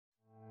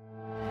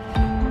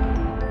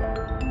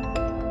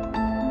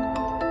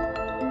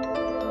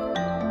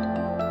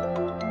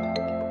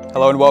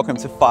Hello and welcome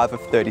to 5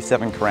 of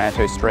 37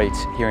 Coranto Street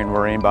here in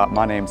Wareemba.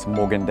 My name's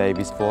Morgan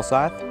Davies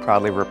Forsyth,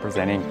 proudly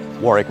representing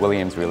Warwick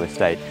Williams Real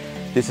Estate.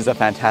 This is a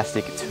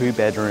fantastic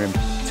 2-bedroom,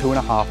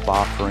 2.5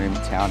 bathroom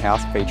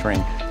townhouse featuring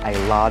a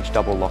large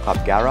double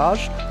lock-up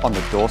garage on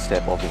the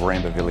doorstep of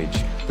Wareemba Village.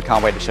 We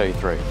can't wait to show you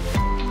through.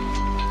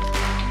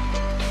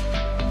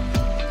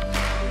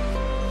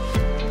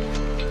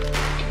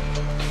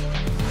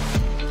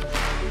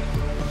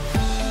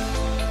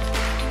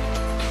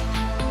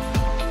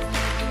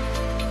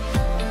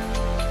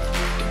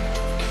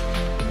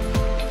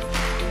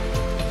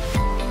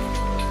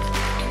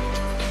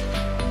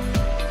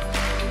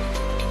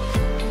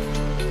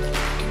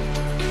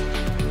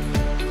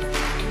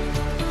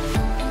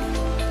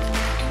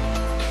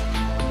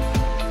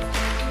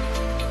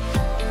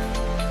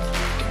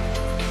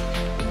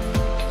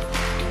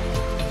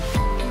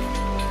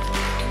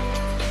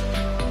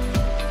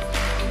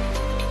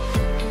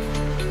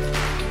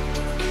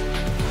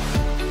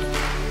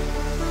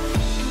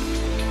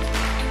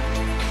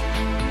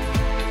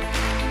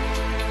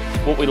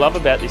 What we love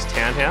about this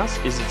townhouse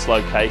is its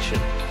location.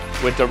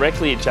 We're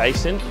directly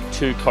adjacent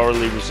to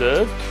Coralie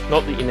Reserve,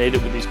 not that you need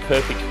it, with this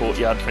perfect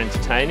courtyard for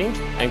entertaining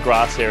and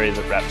grass area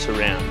that wraps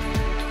around.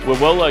 We're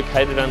well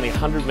located, only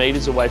 100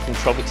 metres away from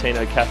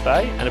Trovatino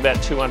Cafe and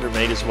about 200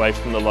 metres away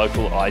from the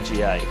local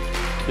IGA.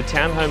 The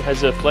townhome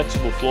has a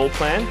flexible floor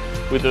plan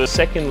with a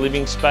second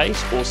living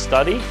space or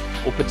study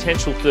or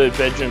potential third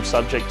bedroom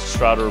subject to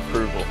strata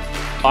approval.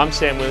 I'm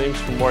Sam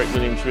Williams from Warwick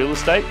Williams Real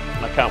Estate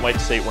and I can't wait to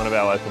see you at one of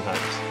our open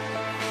homes.